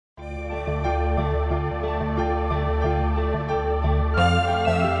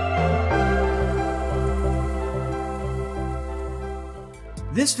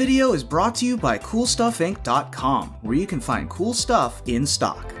This video is brought to you by CoolStuffInc.com, where you can find cool stuff in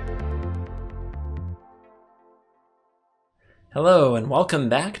stock. Hello and welcome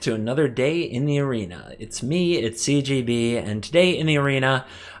back to another day in the arena. It's me, it's CGB, and today in the arena,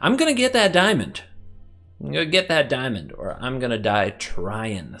 I'm gonna get that diamond. I'm gonna get that diamond, or I'm gonna die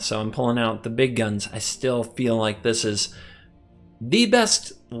trying. So I'm pulling out the big guns. I still feel like this is the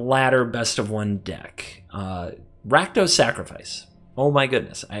best ladder best of one deck. RAKDOS Sacrifice. Oh my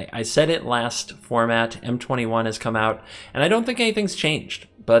goodness. I said it last format, M21 has come out, and I don't think anything's changed.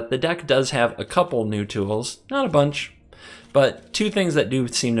 But the deck does have a couple new tools, not a bunch. But two things that do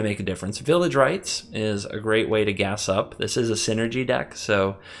seem to make a difference. Village Rites is a great way to gas up. This is a synergy deck,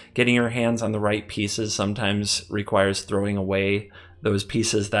 so getting your hands on the right pieces sometimes requires throwing away those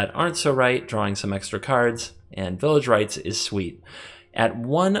pieces that aren't so right, drawing some extra cards, and Village Rites is sweet. At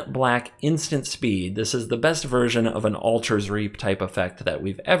 1 black instant speed, this is the best version of an Altar's Reap type effect that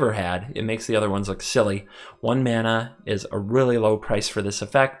we've ever had. It makes the other ones look silly. 1 mana is a really low price for this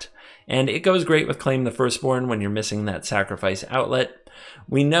effect, and it goes great with Claim the Firstborn when you're missing that sacrifice outlet.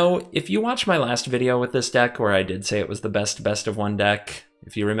 We know, if you watch my last video with this deck, where I did say it was the best of one deck,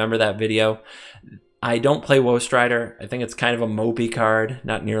 if you remember that video, I don't play Woe Strider. I think it's kind of a mopey card,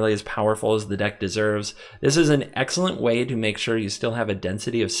 not nearly as powerful as the deck deserves. This is an excellent way to make sure you still have a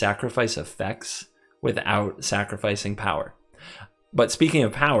density of sacrifice effects without sacrificing power. But speaking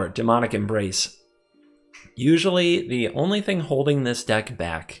of power, Demonic Embrace. Usually the only thing holding this deck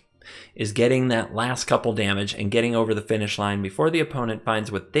back is getting that last couple damage and getting over the finish line before the opponent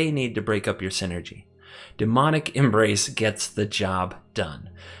finds what they need to break up your synergy. Demonic Embrace gets the job done.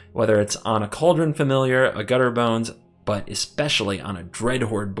 Whether it's on a Cauldron Familiar, a Gutter Bones, but especially on a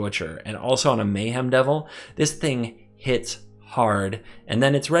Dreadhorde Butcher, and also on a Mayhem Devil, this thing hits hard, and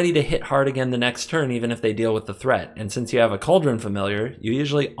then it's ready to hit hard again the next turn even if they deal with the threat. And since you have a Cauldron Familiar, you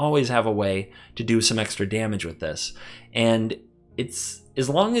usually always have a way to do some extra damage with this. And it's as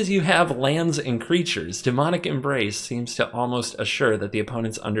long as you have lands and creatures, Demonic Embrace seems to almost assure that the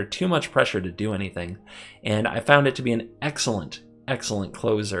opponent's under too much pressure to do anything. And I found it to be an excellent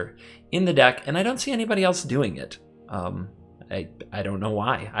closer in the deck, and I don't see anybody else doing it. I don't know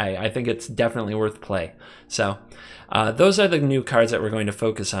why. I think it's definitely worth play. So those are the new cards that we're going to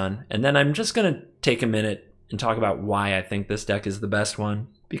focus on, and then I'm just going to take a minute and talk about why I think this deck is the best one,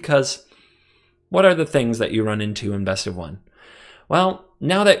 because what are the things that you run into in best of one? Well,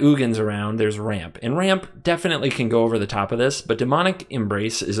 now that Ugin's around, there's Ramp, and Ramp definitely can go over the top of this, but Demonic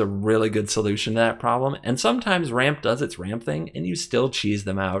Embrace is a really good solution to that problem, and sometimes Ramp does its Ramp thing, and you still cheese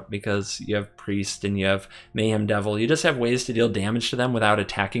them out because you have Priest and you have Mayhem Devil. You just have ways to deal damage to them without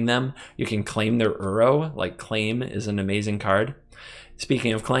attacking them. You can claim their Uro, like Claim is an amazing card.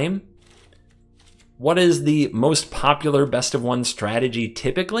 Speaking of Claim, what is the most popular best of one strategy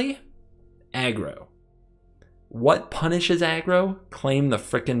typically? Aggro. What punishes aggro? Claim the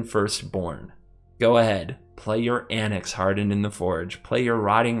frickin' Firstborn. Go ahead. Play your Annex Hardened in the Forge. Play your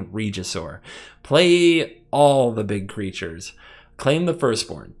Rotting Regisaur. Play all the big creatures. Claim the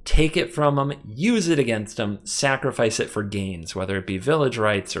Firstborn. Take it from them. Use it against them. Sacrifice it for gains, whether it be Village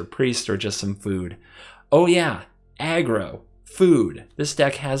Rites or Priest or just some food. Oh yeah, aggro. Food. This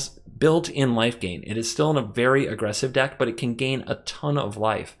deck has built-in life gain. It is still in a very aggressive deck, but it can gain a ton of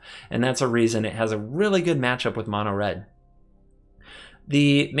life, and that's a reason it has a really good matchup with mono red.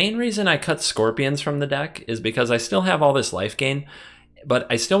 The main reason I cut Scorpions from the deck is because I still have all this life gain, but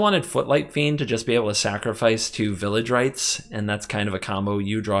I still wanted Footlight Fiend to just be able to sacrifice 2 Village Rites, and that's kind of a combo.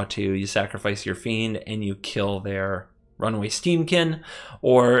 You draw 2, you sacrifice your Fiend, and you kill their Runaway Steamkin,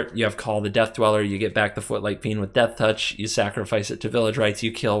 or you have Call the Death Dweller, you get back the Footlight Fiend with Death Touch, you sacrifice it to Village Rites,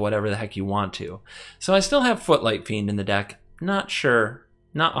 you kill whatever the heck you want to. So I still have Footlight Fiend in the deck. Not sure,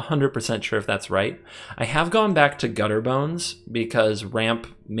 not 100% sure if that's right. I have gone back to Gutter Bones because Ramp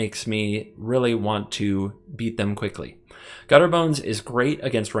makes me really want to beat them quickly. Gutter Bones is great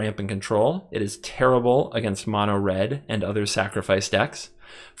against Ramp and Control. It is terrible against Mono Red and other sacrifice decks.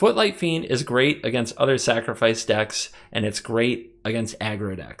 Footlight Fiend is great against other sacrifice decks, and it's great against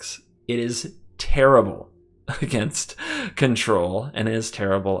aggro decks. It is terrible against Control, and it is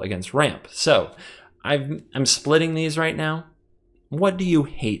terrible against Ramp. So I'm splitting these right now. What do you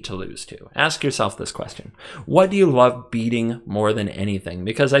hate to lose to? Ask yourself this question. What do you love beating more than anything?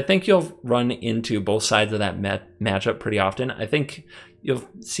 Because I think you'll run into both sides of that matchup pretty often. I think you'll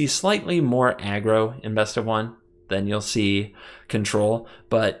see slightly more aggro in best of one than you'll see Control.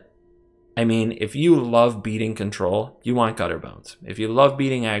 But I mean, if you love beating Control, you want Gutter Bones. If you love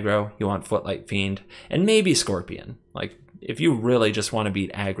beating aggro, you want Footlight Fiend and maybe Scorpion. Like if you really just want to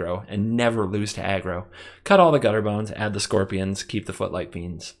beat aggro and never lose to aggro, cut all the Gutter Bones, add the Scorpions, keep the Footlight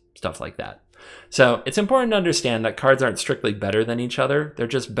Fiends, stuff like that. So it's important to understand that cards aren't strictly better than each other. They're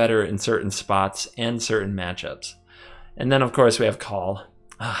just better in certain spots and certain matchups. And then, of course, we have Call.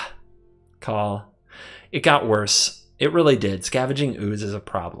 Call. It got worse. It really did. Scavenging Ooze is a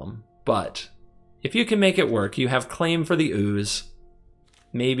problem. But if you can make it work, you have claim for the Ooze.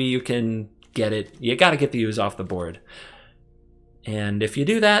 Maybe you can get it. You got to get the Ooze off the board. And if you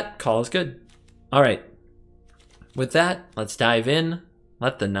do that, Call is good. All right. With that, let's dive in.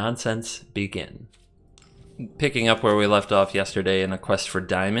 Let the nonsense begin. Picking up where we left off yesterday in a quest for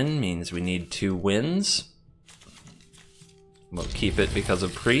Diamond means we need 2 wins. We'll keep it because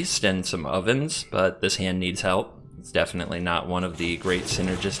of Priest and some Ovens, but this hand needs help. It's definitely not one of the great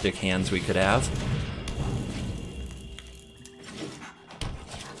synergistic hands we could have.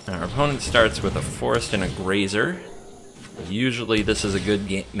 Our opponent starts with a Forest and a Grazer. Usually this is a good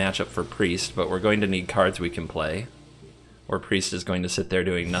matchup for Priest, but we're going to need cards we can play. Or Priest is going to sit there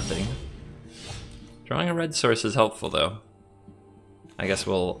doing nothing. Drawing a red source is helpful, though. I guess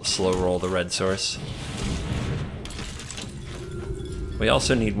we'll slow roll the red source. We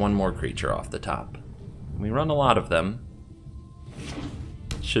also need 1 more creature off the top. We run a lot of them.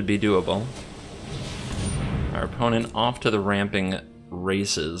 Should be doable. Our opponent off to the ramping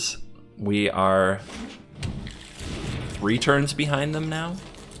races. We are 3 turns behind them now.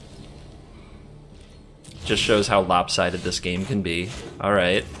 Just shows how lopsided this game can be.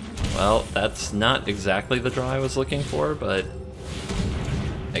 Alright, well, that's not exactly the draw I was looking for, but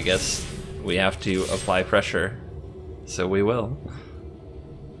I guess we have to apply pressure, so we will.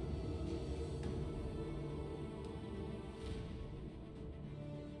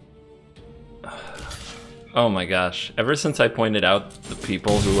 Oh my gosh, ever since I pointed out the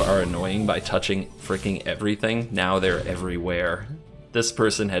people who are annoying by touching freaking everything, now they're everywhere. This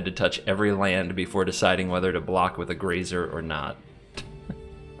person had to touch every land before deciding whether to block with a Grazer or not.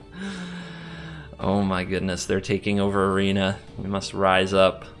 Oh my goodness, they're taking over Arena. We must rise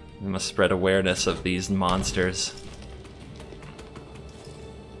up. We must spread awareness of these monsters.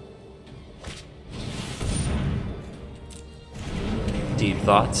 Deep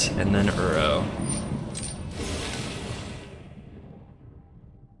Thoughts, and then Uro.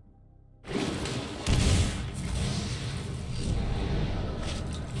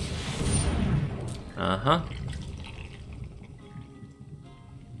 Uh-huh.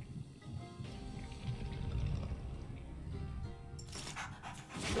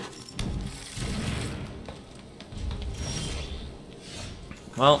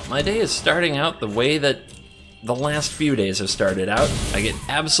 Well, my day is starting out the way that the last few days have started out. I get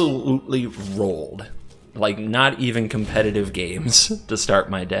absolutely rolled. Like, not even competitive games to start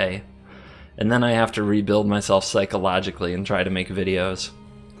my day. And then I have to rebuild myself psychologically and try to make videos.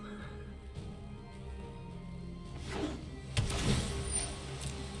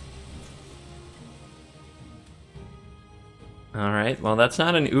 Alright, well that's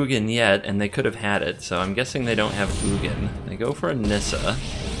not an Ugin yet, and they could have had it, so I'm guessing they don't have Ugin. They go for a Nissa.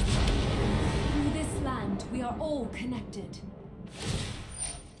 Through this land, we are all connected.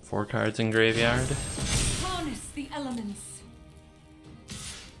 4 cards in graveyard. Harness the elements.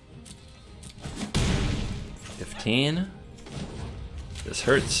 15. This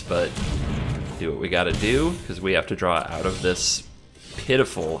hurts, but do what we gotta do, because we have to draw out of this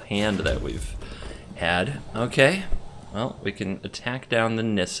pitiful hand that we've had. Okay. Well, we can attack down the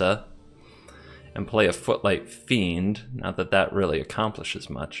Nissa and play a Footlight Fiend. Not that that really accomplishes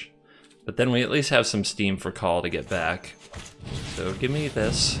much. But then we at least have some steam for Call to get back. So give me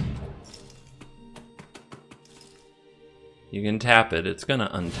this. You can tap it. It's gonna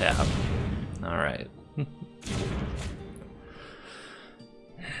untap. Alright.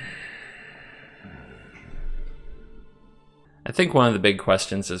 I think one of the big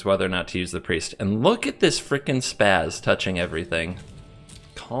questions is whether or not to use the Priest. And look at this frickin' spaz touching everything.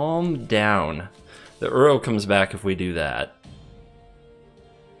 Calm down. The Uro comes back if we do that.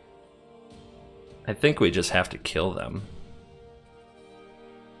 I think we just have to kill them.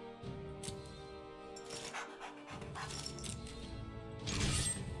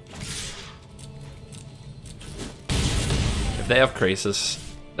 If they have Krasis,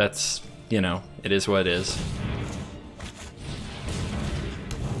 that's, you know, it is what it is.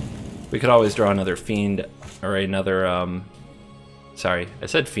 We could always draw another Fiend, or another, sorry, I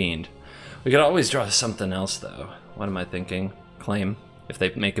said Fiend. We could always draw something else, though. What am I thinking? Claim, if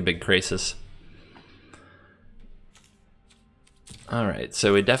they make a big Krasis. Alright,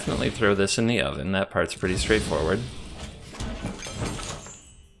 so we definitely throw this in the oven. That part's pretty straightforward.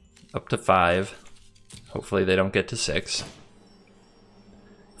 Up to 5. Hopefully they don't get to 6.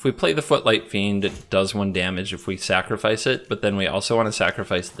 If we play the Footlight Fiend, it does 1 damage if we sacrifice it, but then we also want to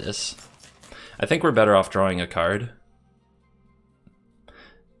sacrifice this. I think we're better off drawing a card.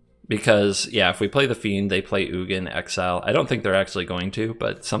 Because, yeah, if we play the Fiend, they play Ugin, Exile. I don't think they're actually going to,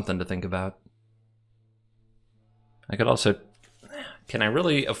 but something to think about. I could also... Can I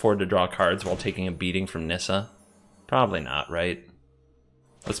really afford to draw cards while taking a beating from Nissa? Probably not, right?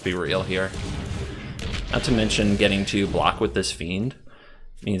 Let's be real here. Not to mention getting to block with this Fiend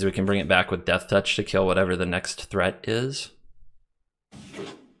means we can bring it back with Death Touch to kill whatever the next threat is.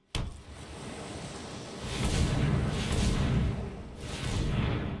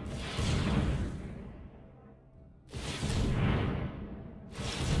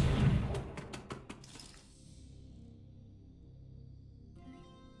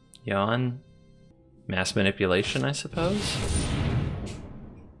 Yawn. Mass manipulation, I suppose?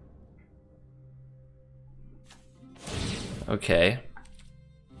 Okay.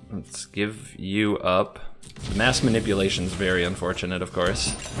 Let's give you up. The mass manipulation is very unfortunate, of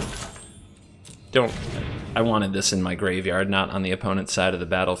course. I wanted this in my graveyard, not on the opponent's side of the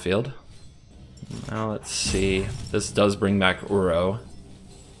battlefield. Now let's see. This does bring back Uro.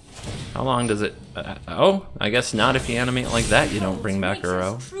 How long does it... oh, I guess not if you animate like that, you don't bring back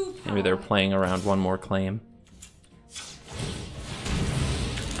Uro. Maybe they're playing around one more claim.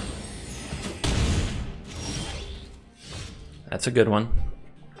 That's a good one.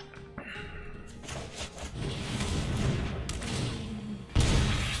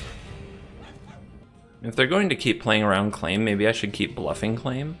 If they're going to keep playing around claim, maybe I should keep bluffing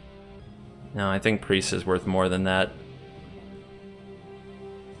claim. No, I think Priest is worth more than that.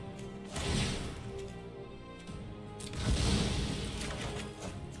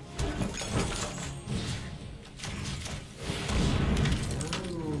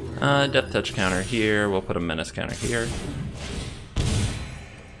 Death Touch counter here, we'll put a Menace counter here.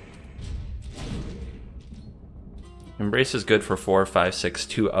 Embrace is good for 4, 5, 6,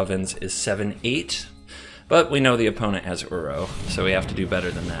 2 ovens is 7, 8. But we know the opponent has Uro, so we have to do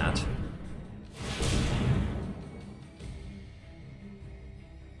better than that.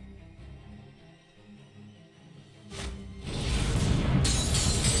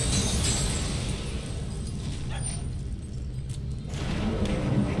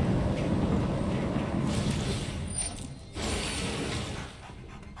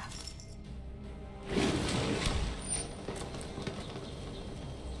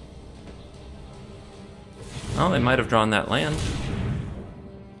 Oh, they might have drawn that land.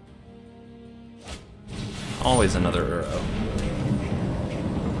 Always another Uro.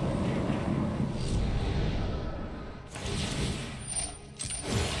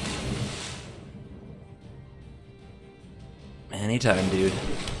 Anytime, dude.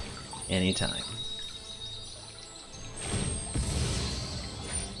 Anytime.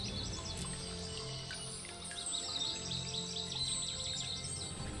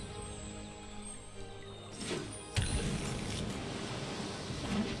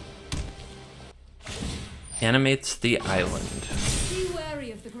 Animates the island. Be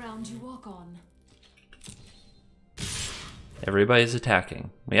wary of the ground you walk on. Everybody's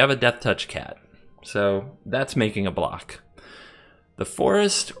attacking. We have a Death Touch cat, so that's making a block. The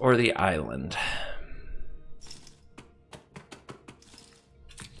forest or the island?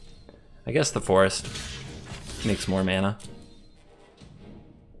 I guess the forest makes more mana.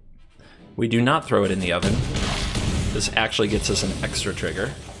 We do not throw it in the oven. This actually gets us an extra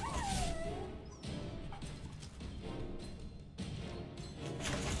trigger.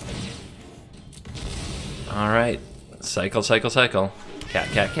 Alright, cycle, cycle, cycle. Cat,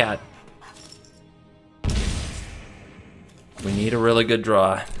 cat, cat. We need a really good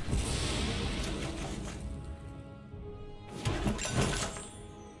draw.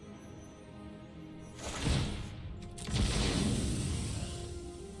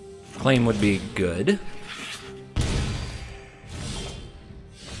 Claim would be good.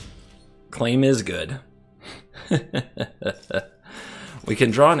 Claim is good. We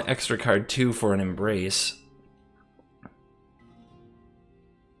can draw an extra card too for an Embrace.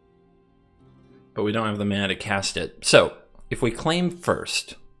 But we don't have the mana to cast it. So, if we claim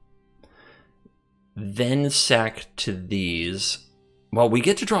first, then sack to these, well, we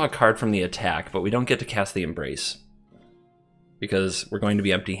get to draw a card from the attack, but we don't get to cast the Embrace. Because we're going to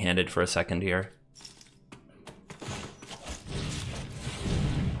be empty-handed for a second here.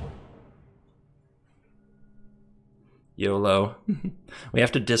 YOLO. We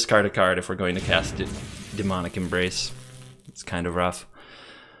have to discard a card if we're going to cast Demonic Embrace. It's kind of rough.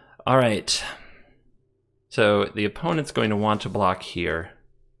 Alright. So the opponent's going to want to block here.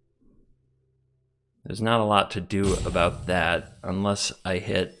 There's not a lot to do about that unless I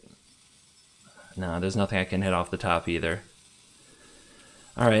hit... No, there's nothing I can hit off the top either.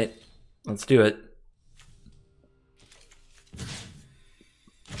 Alright, let's do it.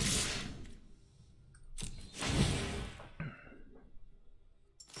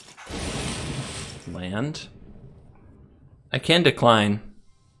 Land. I can decline,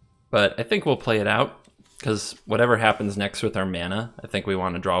 but I think we'll play it out, because whatever happens next with our mana, I think we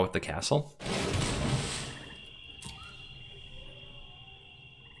want to draw with the castle.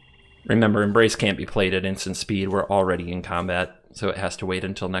 Remember, Embrace can't be played at instant speed. We're already in combat, so it has to wait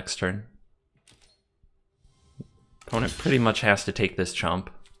until next turn. Opponent pretty much has to take this chump.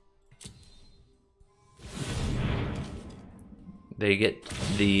 They get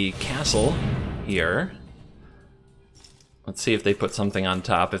the castle here. Let's see if they put something on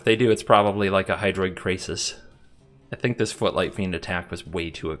top. If they do, it's probably like a Hydroid Krasis. I think this Footlight Fiend attack was way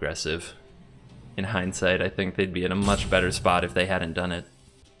too aggressive. In hindsight, I think they'd be in a much better spot if they hadn't done it.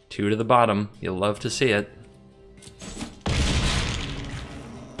 2 to the bottom. You'll love to see it.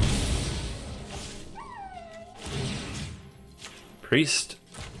 Priest.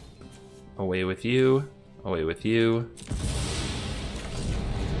 Away with you. Away with you.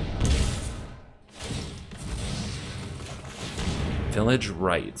 Village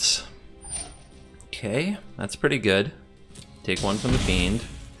Rites. Okay, that's pretty good. Take 1 from the Fiend.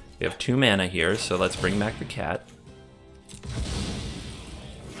 We have 2 mana here, so let's bring back the cat.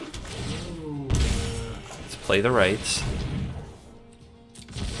 Let's play the Rites.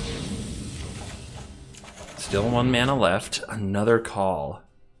 Still 1 mana left. Another call.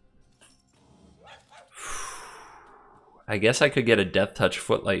 I guess I could get a Death Touch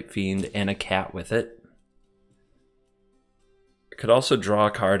Footlight Fiend and a cat with it. Could also draw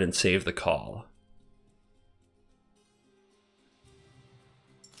a card and save the call.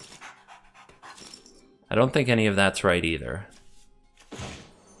 I don't think any of that's right either.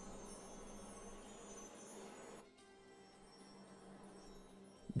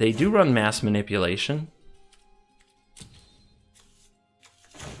 They do run Mass Manipulation,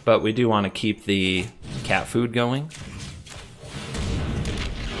 but we do want to keep the cat food going.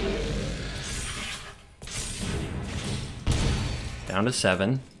 Down to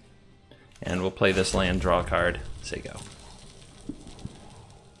 7, and we'll play this land, draw card, say go.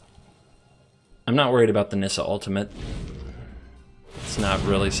 I'm not worried about the Nissa ultimate. It's not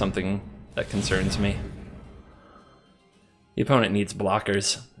really something that concerns me. The opponent needs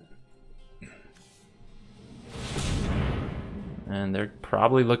blockers. And they're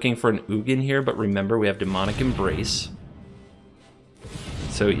probably looking for an Ugin here, but remember we have Demonic Embrace.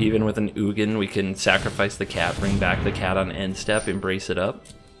 So even with an Ugin, we can sacrifice the cat, bring back the cat on end step, embrace it up.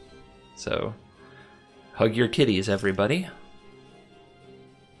 So, hug your kitties, everybody.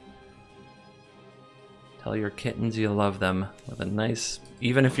 Tell your kittens you love them with a nice...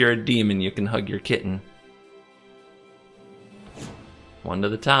 Even if you're a demon, you can hug your kitten. 1 to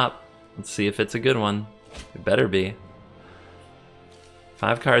the top. Let's see if it's a good one. It better be.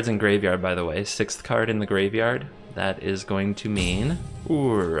 5 cards in graveyard, by the way. 6th card in the graveyard. That is going to mean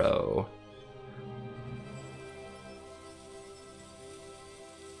Uro.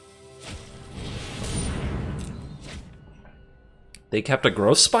 They kept a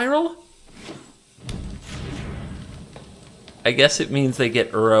Growth Spiral? I guess it means they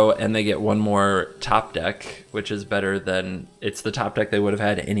get Uro and they get 1 more top deck, which is better than... It's the top deck they would have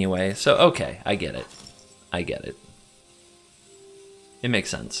had anyway. So, okay, I get it. I get it. It makes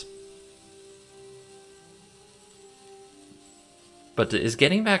sense. But is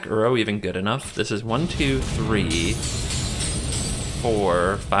getting back Uro even good enough? This is 1, 2, 3,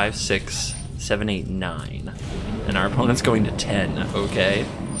 4, 5, 6, 7, 8, 9. And our opponent's going to 10, okay?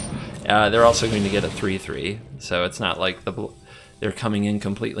 They're also going to get a 3-3, so it's not like they're coming in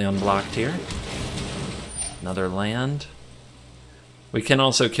completely unblocked here. Another land. We can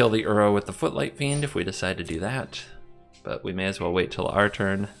also kill the Uro with the Footlight Fiend if we decide to do that, but we may as well wait till our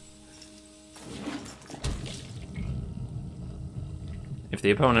turn. If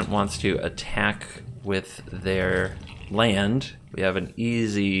the opponent wants to attack with their land, we have an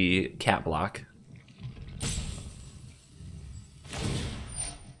easy cat block.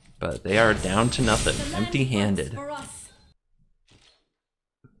 But they are down to nothing, empty-handed.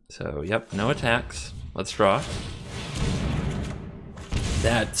 So, yep, no attacks. Let's draw.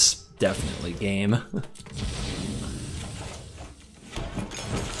 That's definitely game.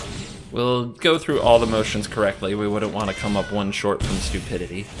 We'll go through all the motions correctly. We wouldn't want to come up 1 short from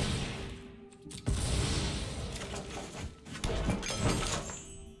stupidity.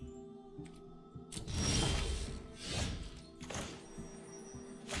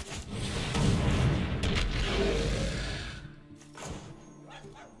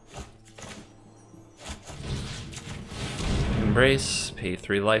 Embrace, pay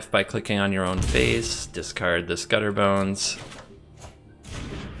 3 life by clicking on your own face, discard the Scutter Bones.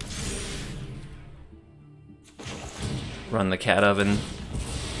 Run the Cat Oven.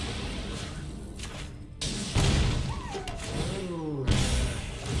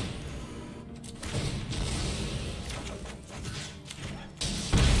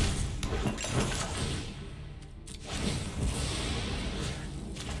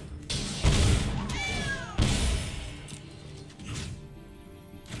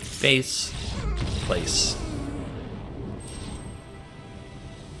 Face, place.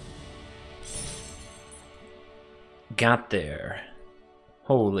 Got there.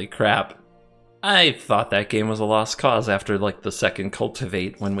 Holy crap. I thought that game was a lost cause after like the second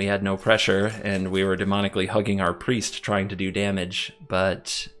cultivate when we had no pressure and we were demonically hugging our priest trying to do damage.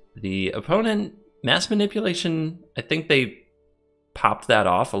 But the opponent, mass manipulation, I think they popped that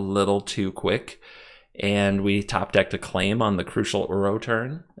off a little too quick. And we top decked a claim on the crucial Uro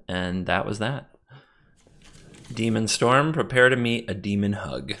turn, and that was that. Demon Storm, prepare to meet a Demon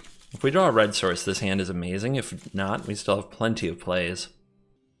Hug. If we draw a red source, this hand is amazing. If not, we still have plenty of plays.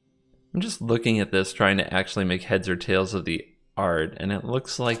 I'm just looking at this, trying to actually make heads or tails of the art, and it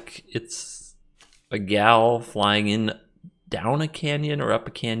looks like it's a gal flying in down a canyon or up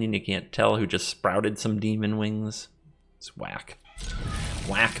a canyon, you can't tell, who just sprouted some demon wings. It's whack.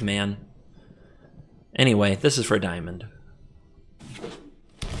 Whack, man. Anyway, this is for Diamond.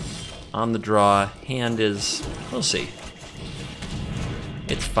 On the draw, hand is, we'll see.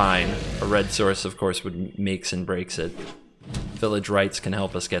 It's fine. A red source, of course, would makes and breaks it. Village Rites can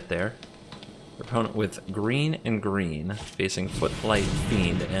help us get there. Opponent with green and green, facing Footlight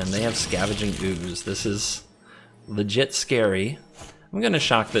Fiend, and they have Scavenging Ooze. This is legit scary. I'm gonna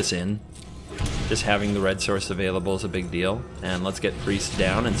shock this in. Just having the red source available is a big deal. And let's get Priest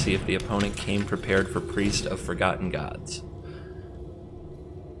down and see if the opponent came prepared for Priest of Forgotten Gods.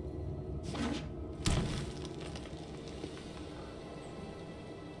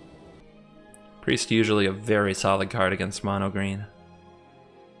 Priest usually a very solid card against mono green.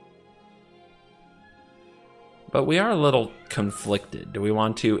 But we are a little conflicted. Do we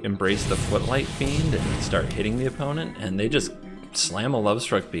want to embrace the Footlight Fiend and start hitting the opponent? And they just slam a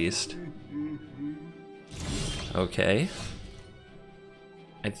Lovestruck Beast. Okay.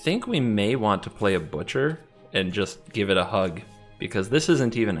 I think we may want to play a Butcher and just give it a hug, because this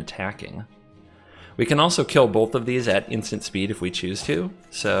isn't even attacking. We can also kill both of these at instant speed if we choose to,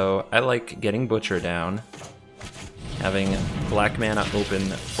 so I like getting Butcher down, having black mana open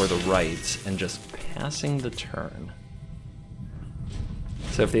for the rights, and just passing the turn.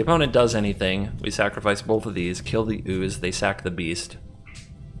 So if the opponent does anything, we sacrifice both of these, kill the Ooze, they sack the Beast.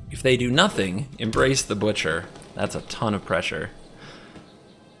 If they do nothing, embrace the Butcher. That's a ton of pressure.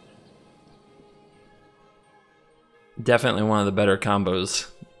 Definitely one of the better combos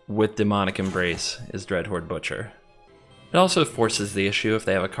with Demonic Embrace is Dreadhorde Butcher. It also forces the issue if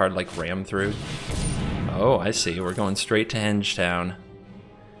they have a card like Ram Through. Oh, I see. We're going straight to Hengetown.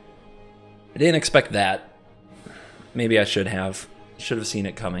 I didn't expect that. Maybe I should have. Should have seen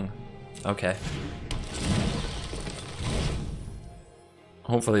it coming. Okay.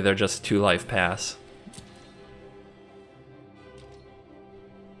 Hopefully they're just 2 life pass.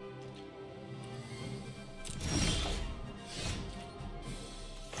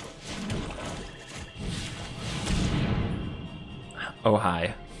 Oh,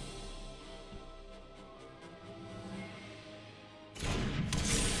 hi.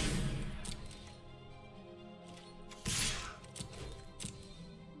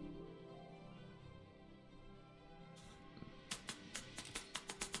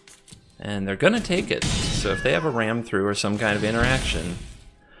 And they're gonna take it. So if they have a Ram Through or some kind of interaction,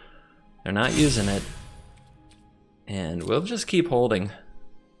 they're not using it. And we'll just keep holding.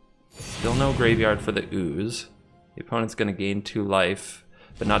 Still no graveyard for the Ooze. The opponent's going to gain 2 life,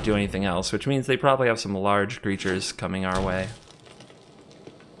 but not do anything else, which means they probably have some large creatures coming our way.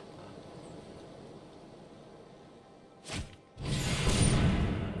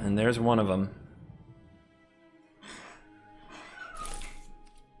 And there's one of them.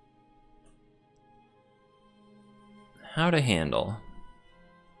 How to handle.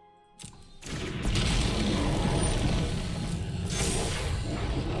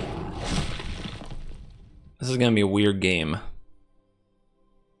 This is going to be a weird game.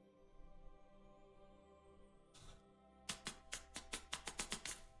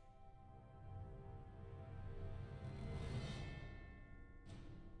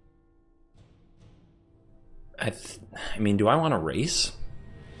 I mean, do I want to race?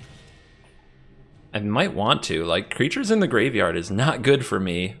 I might want to. Like, creatures in the graveyard is not good for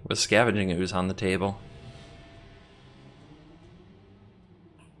me with Scavenging Ooze on the table.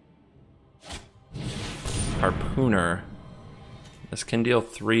 Harpooner. This can deal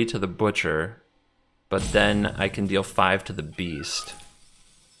 3 to the Butcher, but then I can deal 5 to the Beast.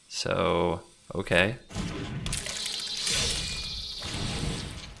 So, okay.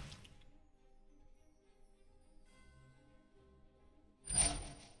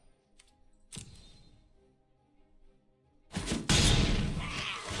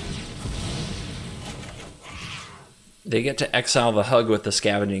 They get to exile the Hug with the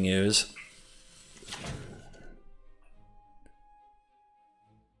Scavenging Ooze.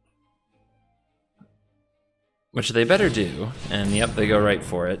 Which they better do, and yep, they go right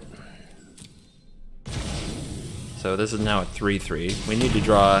for it. So this is now a 3-3. We need to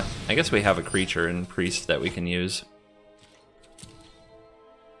draw, I guess we have a creature and priest that we can use.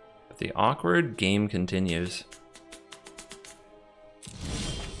 But the awkward game continues.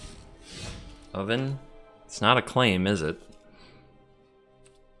 Oven? It's not a claim, is it?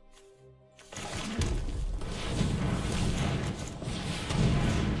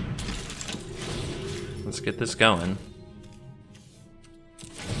 Let's get this going.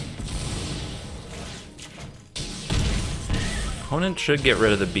 Opponent should get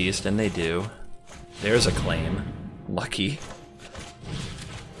rid of the beast, and they do. There's a claim. Lucky.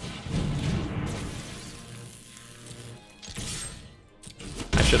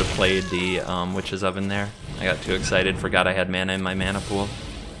 I should have played the Witch's Oven there. I got too excited, forgot I had mana in my mana pool.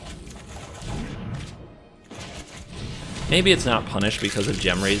 Maybe it's not punished because of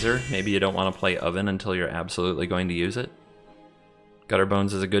Gemraiser. Maybe you don't want to play Oven until you're absolutely going to use it.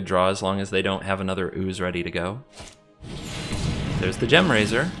 Gutterbones is a good draw as long as they don't have another ooze ready to go. There's the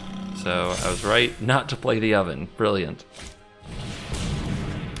Gemraiser. So I was right not to play the Oven. Brilliant.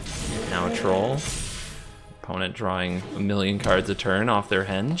 Now a Troll. Opponent drawing a million cards a turn off their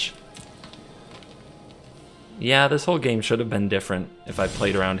Henge. Yeah, this whole game should have been different if I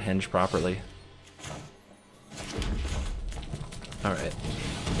played around Henge properly. Alright.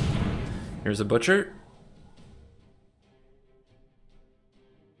 Here's a Butcher.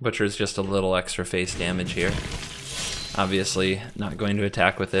 Butcher's just a little extra face damage here. Obviously, not going to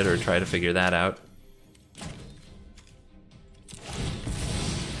attack with it or try to figure that out.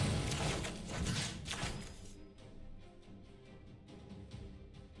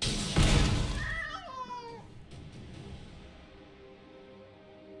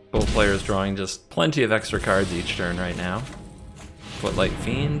 Both players drawing just plenty of extra cards each turn right now. Footlight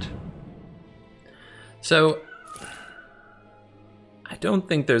Fiend. So, I don't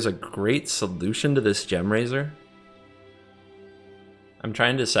think there's a great solution to this Gemraiser. I'm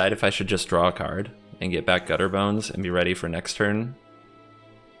trying to decide if I should just draw a card and get back Gutterbones and be ready for next turn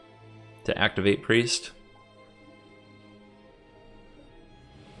to activate Priest.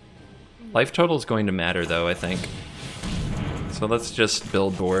 Life total is going to matter though, I think. So let's just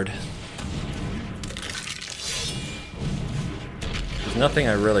build board. There's nothing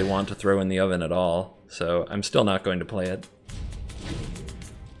I really want to throw in the oven at all, so I'm still not going to play it.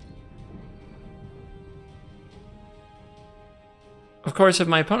 Of course, if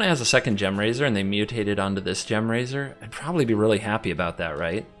my opponent has a second Gemraiser and they mutated onto this Gemraiser, I'd probably be really happy about that,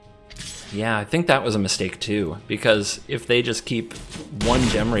 right? Yeah, I think that was a mistake too, because if they just keep one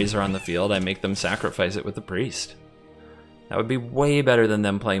Gemraiser on the field, I make them sacrifice it with the Priest. That would be way better than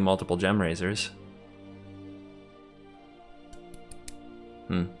them playing multiple Gemraisers.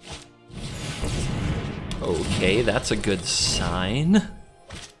 Okay, that's a good sign.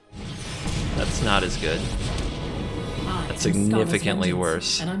 That's not as good. That's significantly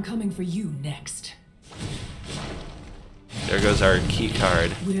worse. And I'm coming for you next. There goes our key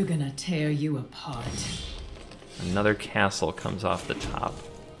card. We're gonna tear you apart. Another castle comes off the top.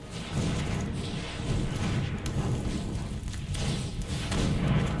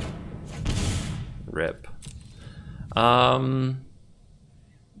 Rip.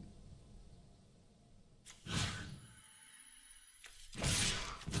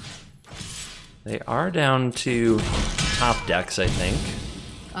 They are down to top decks, I think.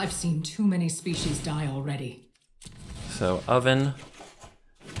 I've seen too many species die already. So, Oven.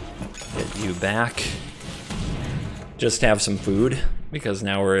 Get you back. Just have some food, because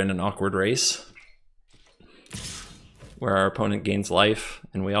now we're in an awkward race. Where our opponent gains life,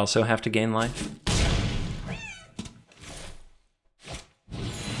 and we also have to gain life.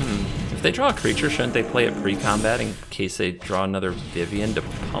 If they draw a creature, shouldn't they play it pre-combat in case they draw another Vivian to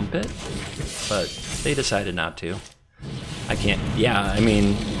pump it? But they decided not to. I can't, yeah, I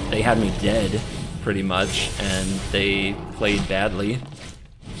mean, they had me dead, pretty much, and they played badly.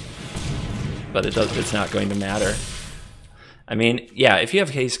 But it's not going to matter. I mean, yeah, if you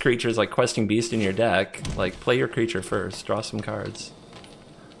have haste creatures like Questing Beast in your deck, like, play your creature first, draw some cards.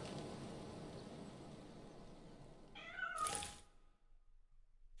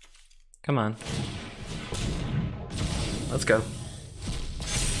 Come on. Let's go.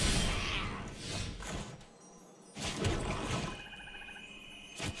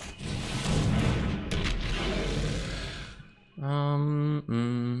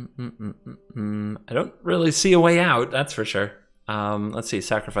 I don't really see a way out, that's for sure. Let's see,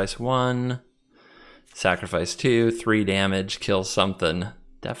 sacrifice 1, sacrifice 2, 3 damage, kill something.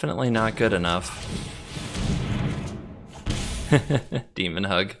 Definitely not good enough. Demon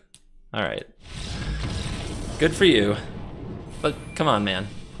hug. Alright. Good for you. But come on, man.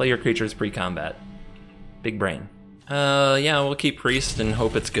 Play your creatures pre-combat. Big brain. Yeah, we'll keep priest and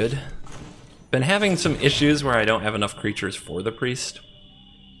hope it's good. Been having some issues where I don't have enough creatures for the priest.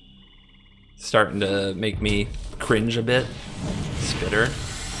 Starting to make me cringe a bit. Spitter.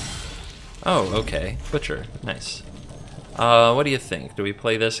 Oh, okay. Butcher. Nice. What do you think? Do we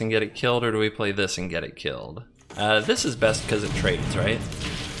play this and get it killed, or do we play this and get it killed? This is best because it trades, right?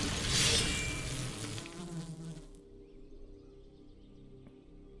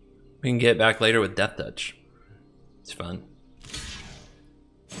 We can get back later with Death Touch. It's fun.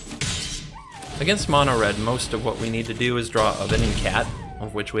 Against mono red, most of what we need to do is draw Oven and Cat,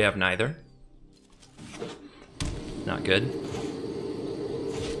 of which we have neither. Not good.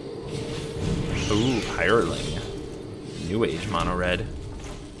 Ooh, Hireling. New Age mono red.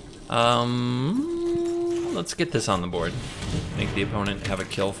 Let's get this on the board. Make the opponent have a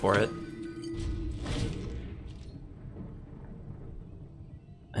kill for it.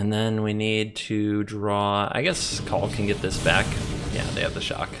 And then we need to draw... I guess Call can get this back. Yeah, they have the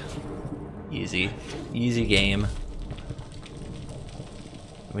shock. Easy. Easy game.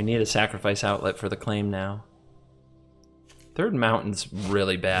 We need a sacrifice outlet for the claim now. Third Mountain's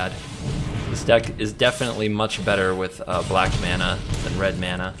really bad. This deck is definitely much better with black mana than red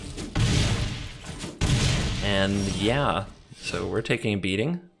mana. And yeah, so we're taking a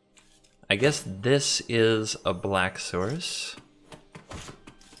beating. I guess this is a black source.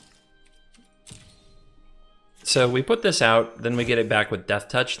 So we put this out, then we get it back with Death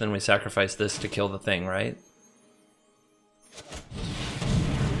Touch, then we sacrifice this to kill the thing, right?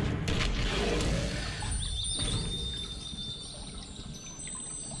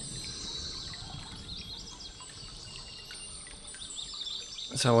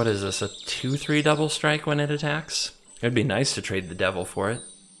 So what is this, a 2/3 double strike when it attacks? It'd be nice to trade the devil for it.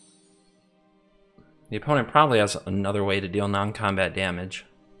 The opponent probably has another way to deal non-combat damage.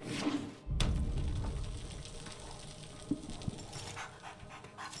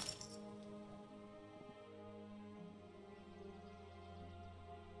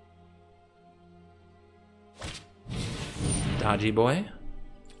 Dodgy boy.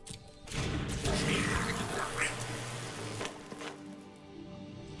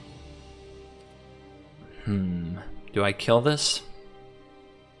 Do I kill this?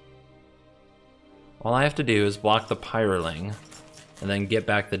 All I have to do is block the Pyreling, and then get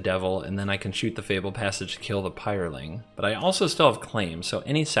back the devil, and then I can shoot the Fabled Passage to kill the Pyreling. But I also still have claim, so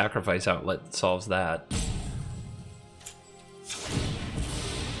any sacrifice outlet solves that.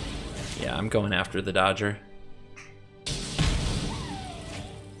 Yeah, I'm going after the Dodger.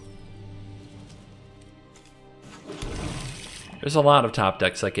 There's a lot of top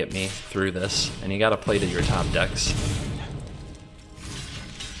decks that get me through this, and you gotta play to your top decks.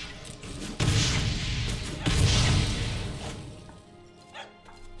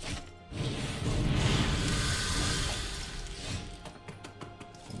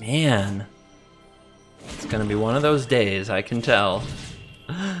 Man, it's gonna be one of those days, I can tell.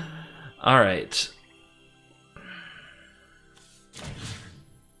 Alright.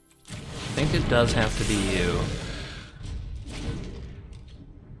 I think it does have to be you.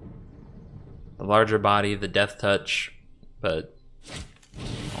 The larger body, the Death Touch, but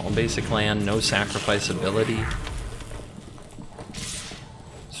all basic land, no sacrifice ability.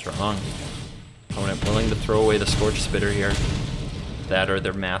 Strong. Opponent willing to throw away the Scorch Spitter here. That or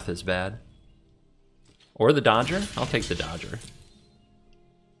their math is bad. Or the Dodger? I'll take the Dodger.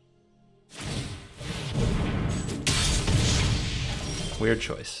 Weird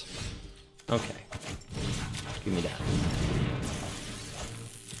choice. Okay. Give me that.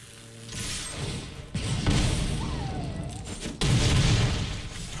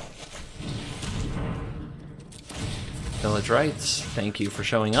 Village Rights, thank you for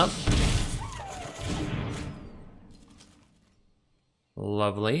showing up.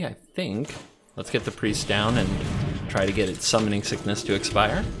 Lovely, I think. Let's get the priest down and try to get its summoning sickness to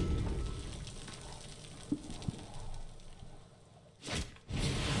expire.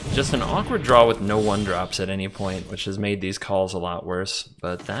 Just an awkward draw with no 1-drops at any point, which has made these calls a lot worse.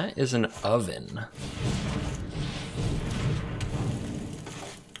 But that is an Oven.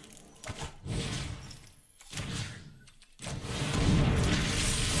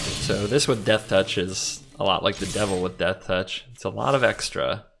 So this with Death Touch is a lot like the Devil with Death Touch. It's a lot of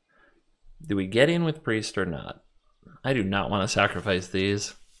extra. Do we get in with Priest or not? I do not want to sacrifice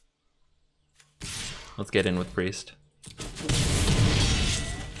these. Let's get in with Priest.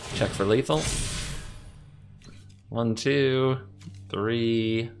 Check for lethal. 1, 2,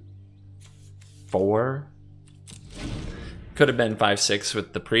 3, 4. Could have been 5, 6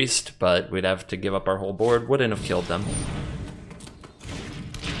 with the Priest, but we'd have to give up our whole board. Wouldn't have killed them.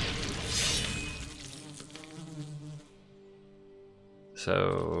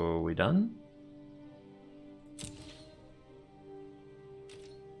 So, we done?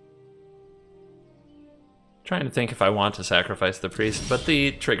 Trying to think if I want to sacrifice the Priest, but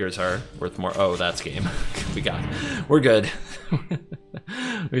the triggers are worth more. Oh, that's game. We're good.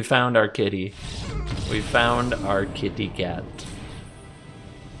 We found our kitty. We found our kitty cat.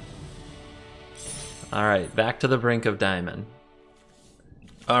 Alright, back to the brink of diamond.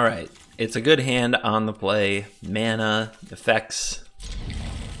 Alright, it's a good hand on the play. Mana, effects,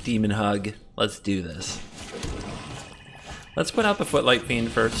 Demon Hug. Let's do this. Let's put out the Footlight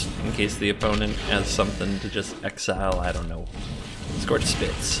Fiend first, in case the opponent has something to just exile, I don't know. Scorch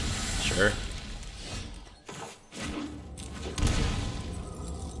Spits, sure.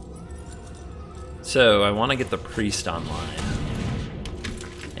 So, I want to get the Priest online.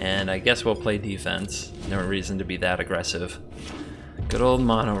 And I guess we'll play defense. No reason to be that aggressive. Good old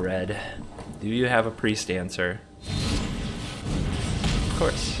Mono Red. Do you have a Priest answer? Of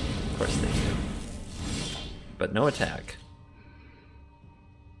course they do. But no attack.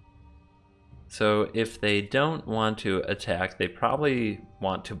 So if they don't want to attack, they probably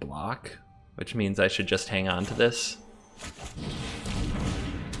want to block, which means I should just hang on to this.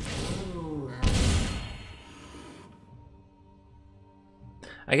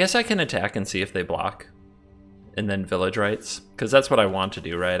 I guess I can attack and see if they block, and then Village Rites, because that's what I want to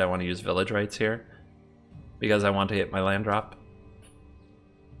do, right? I want to use Village Rites here, because I want to hit my land drop.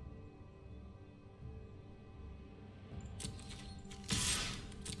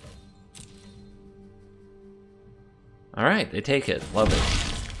 Alright, they take it. Love it.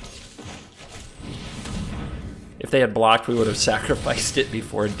 If they had blocked, we would have sacrificed it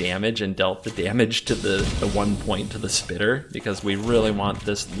before damage and dealt the damage to the 1 point to the spitter, because we really want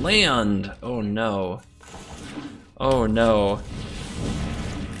this land. Oh no. Oh no.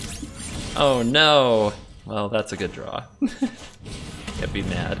 Oh no. Well, that's a good draw. Can't be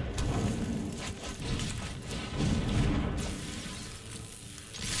mad.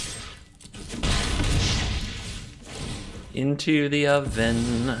 Into the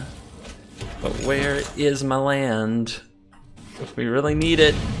oven. But where is my land? We really need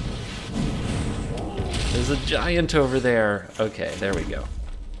it. There's a giant over there. Okay, there we go.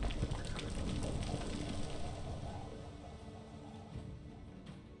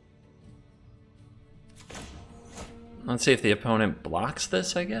 Let's see if the opponent blocks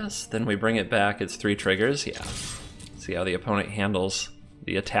this, I guess. Then we bring it back. It's 3 triggers. Yeah. See how the opponent handles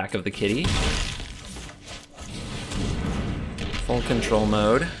the attack of the kitty. Full control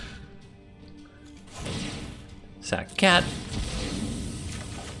mode. Sack cat.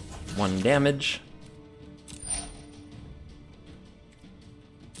 1 damage.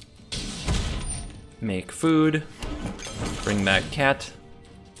 Make food. Bring back cat.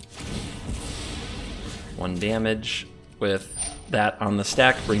 1 damage. With that on the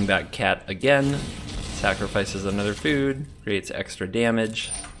stack, bring back cat again. Sacrifices another food. Creates extra damage.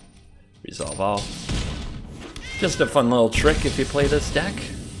 Resolve all. Just a fun little trick if you play this deck.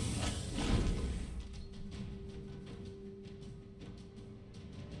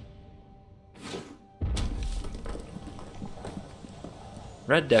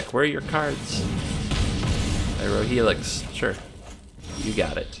 Red deck, where are your cards? Pyro Helix, sure. You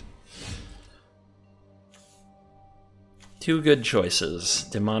got it. 2 good choices.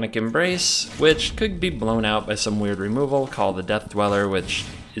 Demonic Embrace, which could be blown out by some weird removal. Call the Death Dweller, which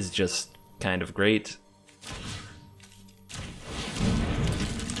is just kind of great.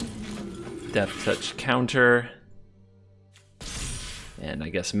 Death Touch counter. And I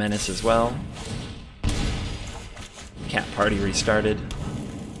guess Menace as well. Cat Party restarted.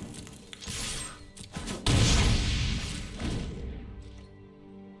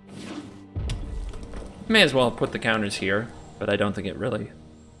 May as well put the counters here, but I don't think it matters.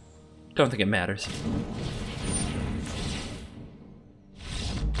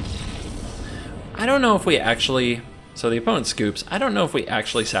 I don't know if we actually, so the opponent scoops, I don't know if we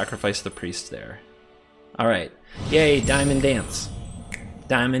actually sacrifice the priest there. Alright, yay, Diamond Dance.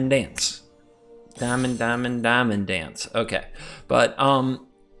 Diamond Dance. Diamond Dance. Okay, but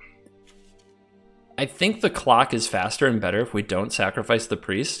I think the clock is faster and better if we don't sacrifice the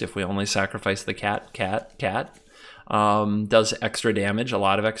priest, if we only sacrifice the cat. Does extra damage, a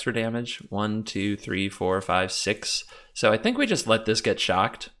lot of extra damage. 1, 2, 3, 4, 5, 6. So I think we just let this get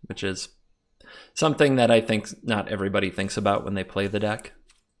shocked, which is something that I think not everybody thinks about when they play the deck.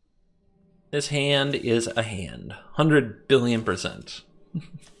 This hand is a hand. 100 billion%.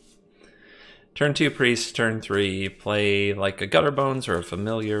 Turn 2 priest, turn 3, play like a Gutter Bones or a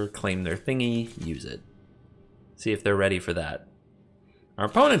familiar, claim their thingy, use it. See if they're ready for that. Our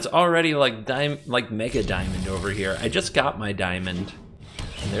opponent's already like Mega Diamond over here. I just got my Diamond.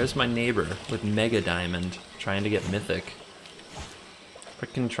 And there's my neighbor with Mega Diamond trying to get Mythic.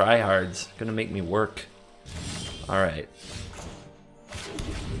 Frickin' tryhards. Gonna make me work. Alright.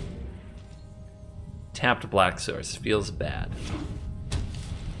 Tapped Black Source. Feels bad.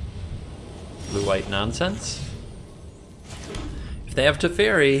 Blue-white nonsense. If they have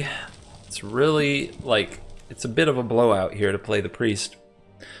Teferi, it's really like, it's a bit of a blowout here to play the priest.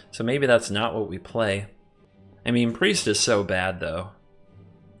 So maybe that's not what we play. I mean, priest is so bad though.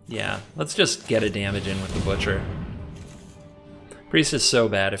 Yeah, let's just get a damage in with the butcher. Priest is so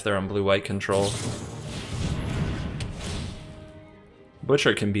bad if they're on blue-white control.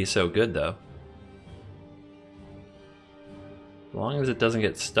 Butcher can be so good though. As long as it doesn't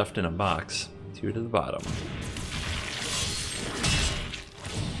get stuffed in a box. 2 to the bottom.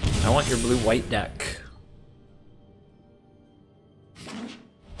 I want your blue-white deck.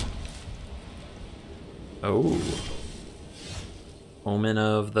 Oh. Omen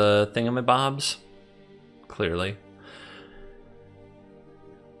of the thingamabobs? Clearly.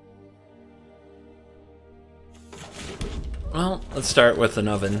 Well, let's start with an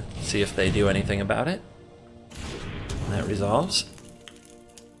oven, see if they do anything about it. That resolves.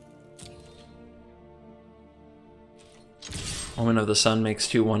 Omen of the Sun makes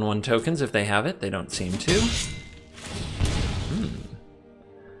 2 1/1 tokens if they have it. They don't seem to.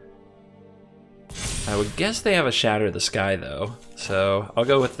 I would guess they have a Shatter the Sky though, so I'll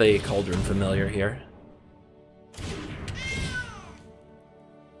go with the Cauldron Familiar here.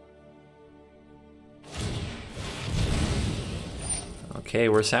 Okay,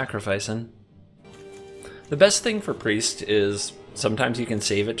 we're sacrificing. The best thing for Priest is sometimes you can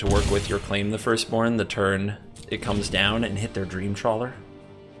save it to work with your Claim the Firstborn the turn it comes down and hit their Dream Trawler.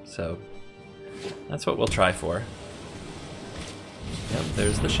 So that's what we'll try for. Yep,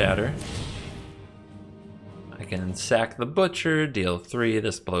 there's the Shatter. I can sack the Butcher, deal 3,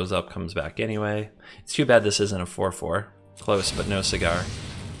 this blows up, comes back anyway. It's too bad this isn't a 4/4. Close, but no cigar.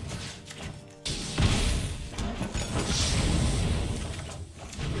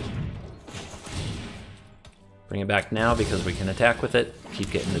 Bring it back now because we can attack with it,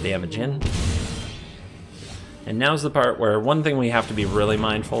 keep getting the damage in. And now's the part where one thing we have to be really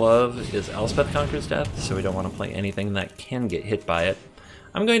mindful of is Elspeth Conquers Death, so we don't want to play anything that can get hit by it.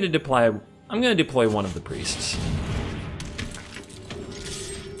 I'm going to deploy one of the priests.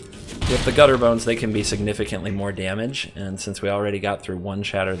 With the Gutter Bones, they can be significantly more damage, and since we already got through 1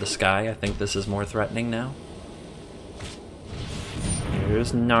 Shatter the Sky, I think this is more threatening now.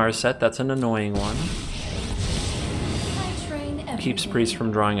 Here's Narset, that's an annoying one. Keeps priest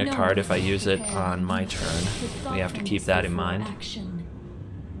from drawing a card if I use it on my turn. We have to keep that in mind.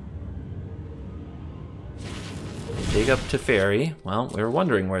 Dig up Teferi. Well, we were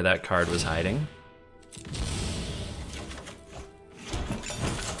wondering where that card was hiding.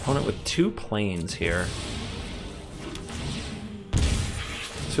 Opponent with 2 planes here.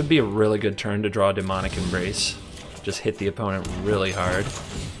 This would be a really good turn to draw Demonic Embrace. Just hit the opponent really hard.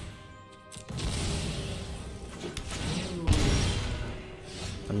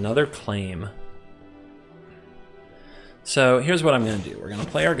 Another claim. So here's what I'm going to do. We're going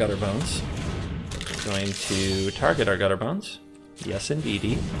to play our Gutter Bones. We're going to target our Gutter Bones. Yes,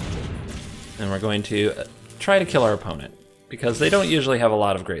 indeedy. And we're going to try to kill our opponent, because they don't usually have a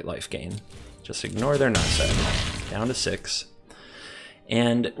lot of great life gain. Just ignore their Narset. Down to 6.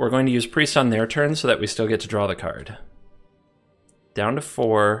 And we're going to use Priest on their turn so that we still get to draw the card. Down to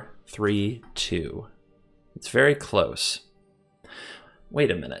 4, 3, 2. It's very close. Wait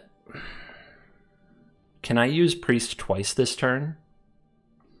a minute. Can I use Priest twice this turn?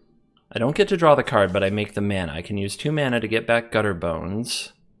 I don't get to draw the card, but I make the mana. I can use 2 mana to get back Gutter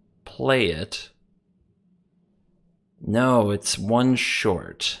Bones. Play it. No, it's 1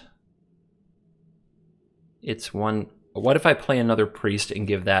 short. It's 1... What if I play another Priest and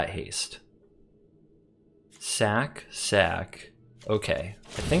give that haste? Sack, sack. Okay,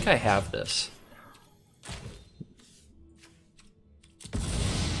 I think I have this.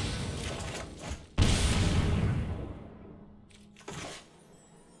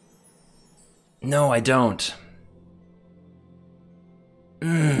 No, I don't.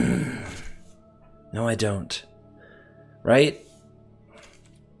 No, I don't. Right?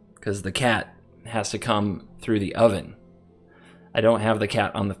 Because the cat has to come through the oven. I don't have the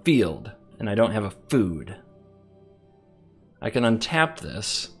cat on the field, and I don't have a food. I can untap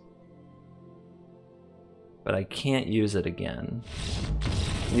this, but I can't use it again.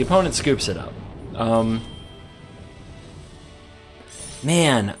 The opponent scoops it up.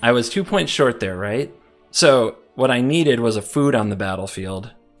 Man, I was 2 points short there, right? So what I needed was a food on the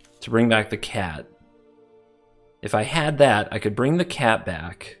battlefield to bring back the cat. If I had that, I could bring the cat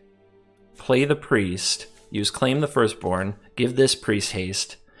back, play the priest, use Claim the Firstborn, give this priest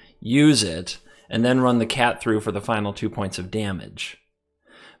haste, use it, and then run the cat through for the final 2 points of damage.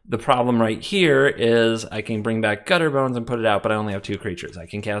 The problem right here is I can bring back Gutterbones and put it out, but I only have 2 creatures. I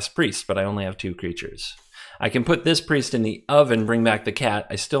can cast Priest, but I only have 2 creatures. I can put this priest in the oven, bring back the cat.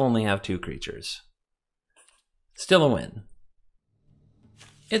 I still only have 2 creatures. Still a win.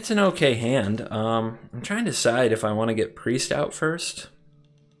 It's an okay hand. I'm trying to decide if I want to get priest out first,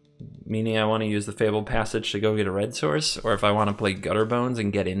 meaning I want to use the Fabled Passage to go get a red source, or if I want to play Gutterbones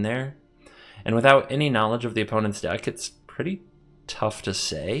and get in there. And without any knowledge of the opponent's deck, it's pretty tough to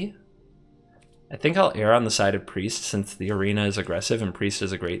say. I think I'll err on the side of priest since the arena is aggressive and priest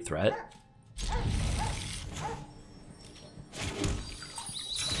is a great threat.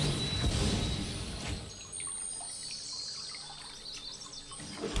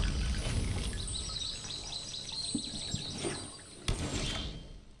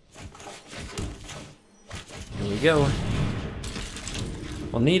 Here we go.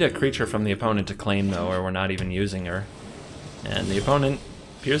 We'll need a creature from the opponent to claim, though, or we're not even using her. And the opponent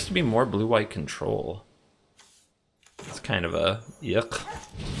appears to be more blue-white control. It's kind of a yuck.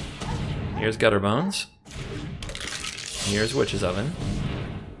 Here's Gutterbones. Here's Witch's Oven.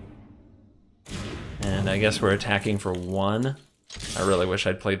 And I guess we're attacking for 1. I really wish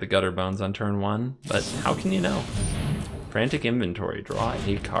I'd played the Gutterbones on turn 1, but how can you know? Frantic Inventory, draw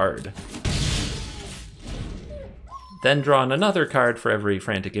a card. Then draw another card for every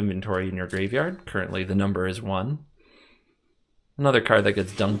Frantic Inventory in your graveyard. Currently the number is 1. Another card that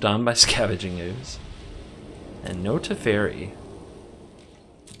gets dunked on by Scavenging Ooze. And no Teferi.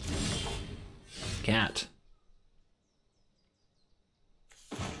 Cat.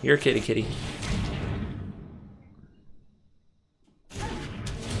 Here, kitty kitty.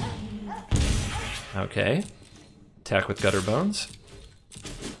 Okay. Attack with Gutterbones.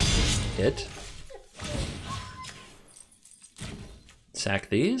 Hit. Sack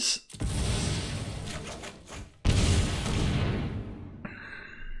these.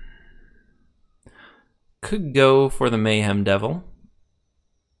 Could go for the Mayhem Devil.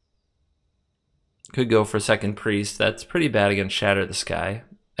 Could go for second priest. That's pretty bad against Shatter the Sky.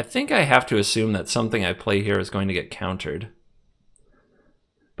 I think I have to assume that something I play here is going to get countered.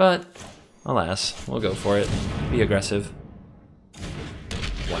 But, alas, we'll go for it. Be aggressive.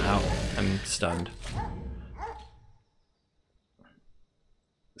 Wow, I'm stunned.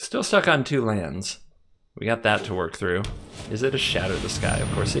 Still stuck on 2 lands. We got that to work through. Is it a Shatter the Sky?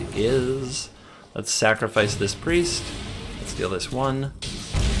 Of course it is. Let's sacrifice this priest. Let's deal this 1.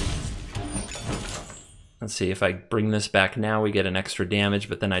 Let's see, if I bring this back now, we get an extra damage,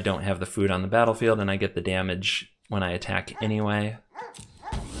 but then I don't have the food on the battlefield, and I get the damage when I attack anyway.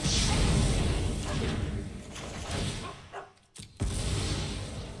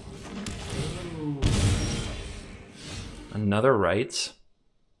 Another Rites.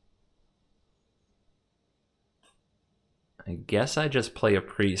 I guess I just play a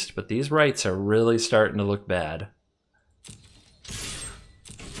priest, but these Rites are really starting to look bad.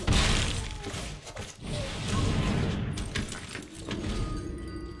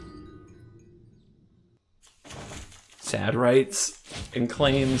 Sad Rites and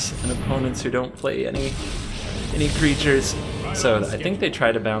claims and opponents who don't play any creatures. So I think they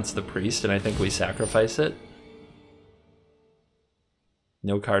try to bounce the priest, and I think we sacrifice it.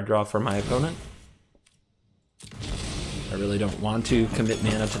 No card draw for my opponent. I really don't want to commit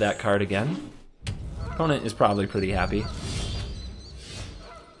mana to that card again. Opponent is probably pretty happy.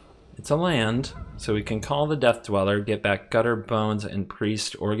 It's a land, so we can call the Death Dweller, get back Gutterbones and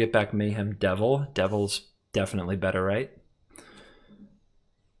Priest, or get back Mayhem Devil. Devil's definitely better, right?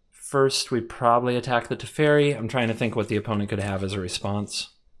 First, we probably attack the Teferi. I'm trying to think what the opponent could have as a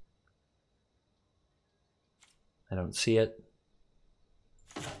response. I don't see it.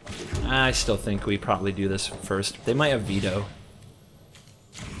 I still think we probably do this first. They might have Veto.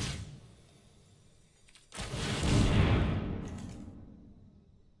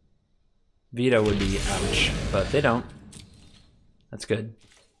 Veto would be ouch, but they don't. That's good.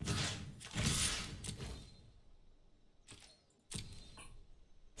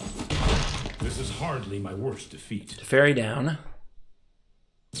 is hardly my worst defeat. Fairy down.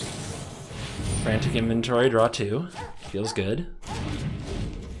 Frantic inventory, draw 2. Feels good.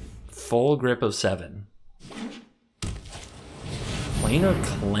 Full grip of 7. Planar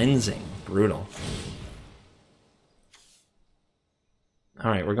cleansing. Brutal.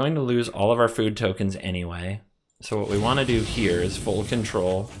 Alright, we're going to lose all of our food tokens anyway. So what we want to do here is full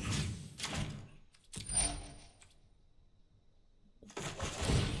control.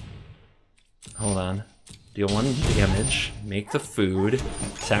 Hold on. Deal 1 damage. Make the food.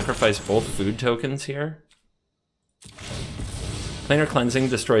 Sacrifice both food tokens here. Planar cleansing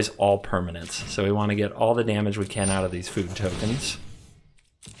destroys all permanents. So we want to get all the damage we can out of these food tokens.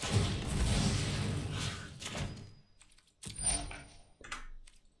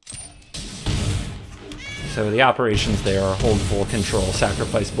 So the operations there are hold full control,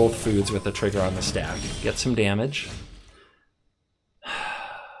 sacrifice both foods with a trigger on the stack. Get some damage.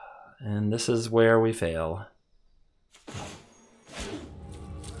 And this is where we fail.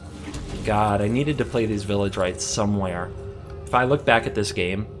 God, I needed to play these village rites somewhere. If I look back at this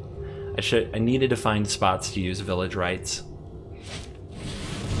game, I needed to find spots to use village rites.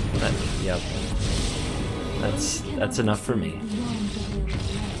 Yep. That's enough for me.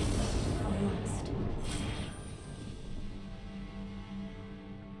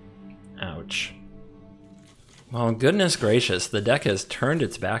 Ouch. Well, goodness gracious, the deck has turned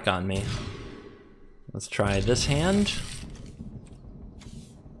its back on me. Let's try this hand.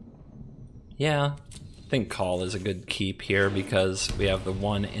 Yeah, I think call is a good keep here because we have the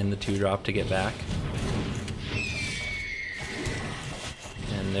 1 and the 2-drop to get back.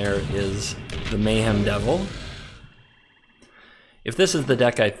 And there is the Mayhem Devil. If this is the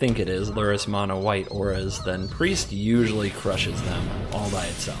deck I think it is, Luris Mono White Auras, then Priest usually crushes them all by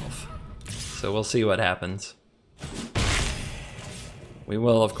itself. So we'll see what happens. We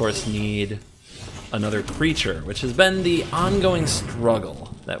will, of course, need another creature, which has been the ongoing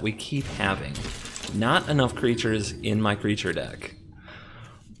struggle that we keep having. Not enough creatures in my creature deck.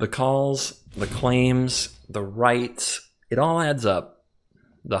 The calls, the claims, the rights, it all adds up.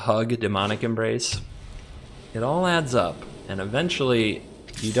 The hug, Demonic Embrace, it all adds up. And eventually,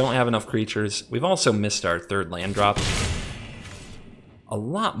 you don't have enough creatures. We've also missed our 3rd land drop. A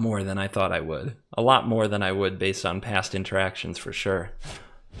lot more than I thought I would. A lot more than I would based on past interactions, for sure.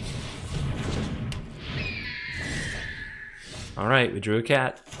 Alright, we drew a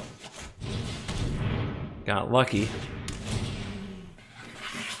cat. Got lucky.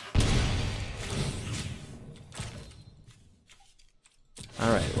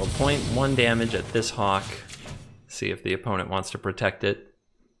 Alright, we'll point 1 damage at this hawk. See if the opponent wants to protect it.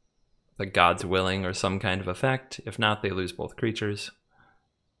 The God's Willing or some kind of effect. If not, they lose both creatures.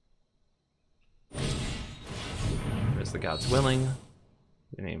 There's the God's Willing.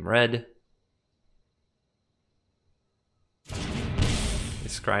 We name red. They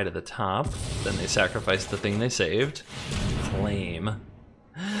scry to the top. Then they sacrifice the thing they saved. Claim.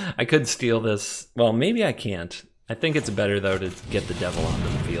 I could steal this. Well, maybe I can't. I think it's better, though, to get the devil onto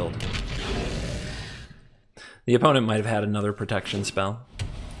the field. The opponent might have had another protection spell.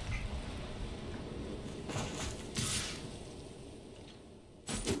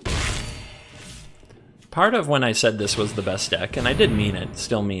 Part of when I said this was the best deck, and I did mean it,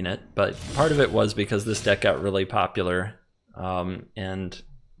 still mean it, but part of it was because this deck got really popular, and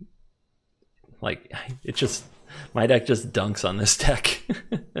like my deck just dunks on this deck.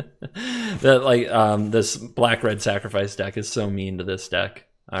 This black-red sacrifice deck is so mean to this deck.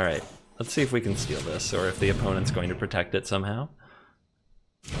 All right, let's see if we can steal this, or if the opponent's going to protect it somehow.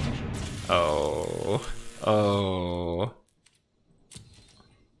 Oh.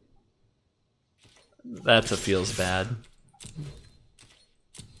 That's a feels bad.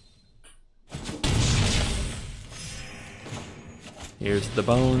 Here's the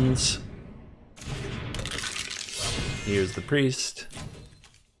bones. Here's the priest.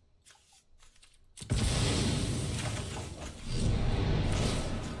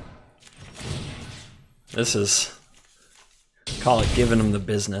 This is, call it giving him the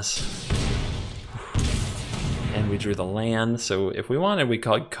business. And we drew the land, so if we wanted, we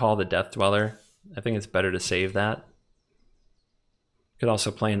could call the Death Dweller. I think it's better to save that. Could also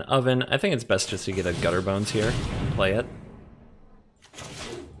play an oven. I think it's best just to get a Gutter Bones here and play it.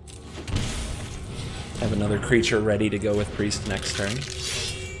 Have another creature ready to go with Priest next turn.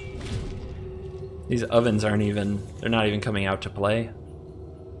 These ovens aren't even, they're not even coming out to play.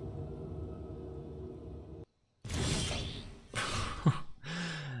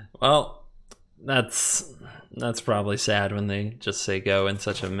 Well, that's probably sad when they just say go in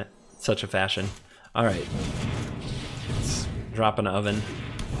such a fashion. All right, let's drop an oven.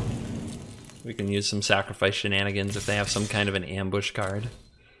 We can use some sacrifice shenanigans if they have some kind of an ambush card.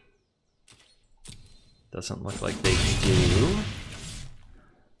 Doesn't look like they do.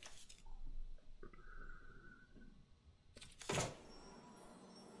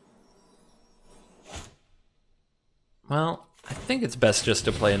 Well, I think it's best just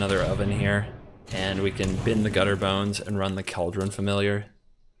to play another oven here, and we can bin the Gutter Bones and run the Cauldron Familiar.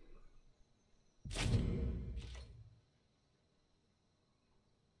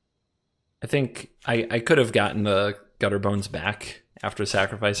 I think I could have gotten the Gutter Bones back after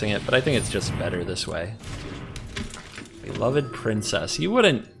sacrificing it, but I think it's just better this way. Beloved Princess. You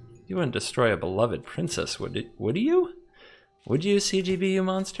wouldn't destroy a beloved princess, would you? Would you, CGB, you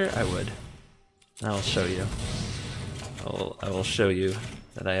monster? I would. I'll show you. I will show you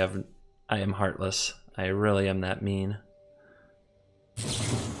that I am heartless. I really am that mean.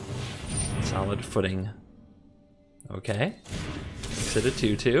 Solid footing. Okay. Makes it a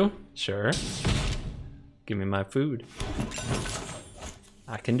 2/2. Sure. Give me my food.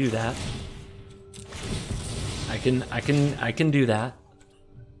 I can do that. I can do that.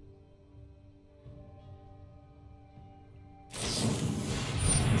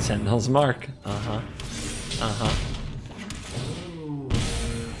 Sentinel's Mark. Uh-huh. Uh-huh.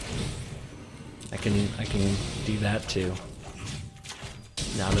 I can do that too.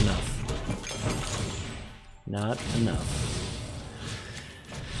 Not enough. Not enough.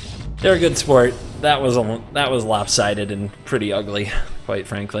 They're a good sport. That was lopsided and pretty ugly, quite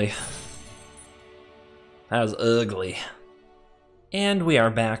frankly. That was ugly. And we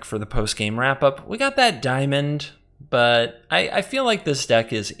are back for the post-game wrap-up. We got that diamond, but I feel like this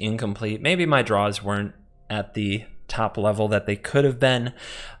deck is incomplete. Maybe my draws weren't at the top level that they could have been.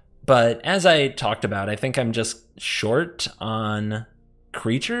 But as I talked about, I think I'm just short on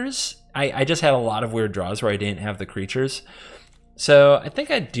creatures. I just had a lot of weird draws where I didn't have the creatures. So I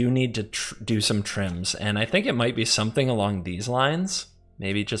think I do need to do some trims, and I think it might be something along these lines.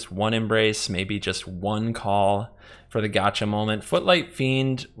 Maybe just one Embrace, maybe just one call for the gotcha moment. Footlight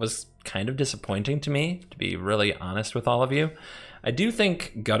Fiend was kind of disappointing to me, to be really honest with all of you. I do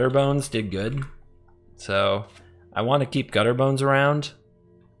think Gutter Bones did good, so I want to keep Gutter Bones around.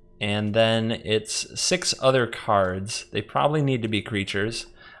 And then it's 6 other cards. They probably need to be creatures.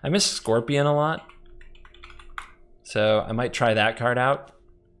 I miss Scorpion a lot, so I might try that card out.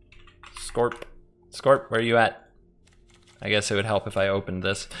 Scorp, where are you at? I guess it would help if I opened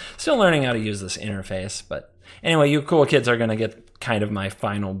this. Still learning how to use this interface, but anyway, you cool kids are gonna get kind of my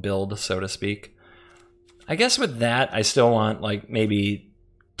final build, so to speak. I guess with that, I still want like maybe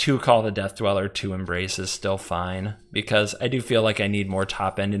 2 Call the Death Dweller, 2 Embrace is still fine, because I do feel like I need more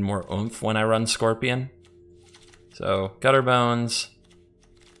top end and more oomph when I run Scorpion. So Gutter Bones,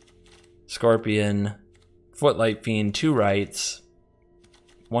 Scorpion, Footlight Fiend, 2 Rights,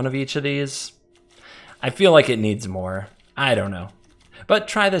 1 of each of these. I feel like it needs more. I don't know. But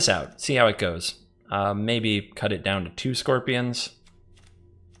try this out, see how it goes. Maybe cut it down to 2 Scorpions,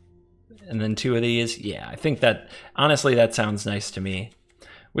 and then 2 of these. Yeah, I think that, honestly, that sounds nice to me.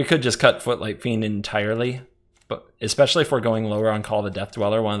 We could just cut Footlight Fiend entirely, but especially if we're going lower on Call the Death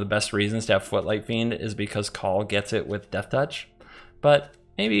Dweller, one of the best reasons to have Footlight Fiend is because Call gets it with Death Touch. But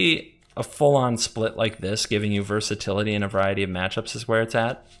maybe a full-on split like this, giving you versatility in a variety of matchups, is where it's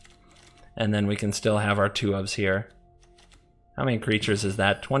at. And then we can still have our 2-ofs here. How many creatures is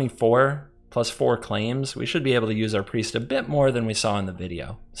that? 24 plus 4 claims. We should be able to use our priest a bit more than we saw in the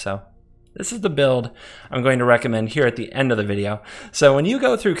video. So this is the build I'm going to recommend here at the end of the video. So when you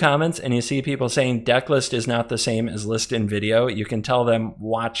go through comments and you see people saying deck list is not the same as list in video, you can tell them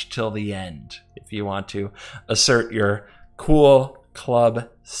watch till the end if you want to assert your cool club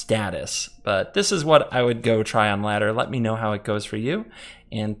status. But this is what I would go try on ladder. Let me know how it goes for you.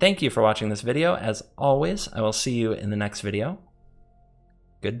 And thank you for watching this video. As always, I will see you in the next video.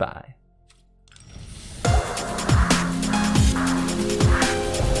 Goodbye.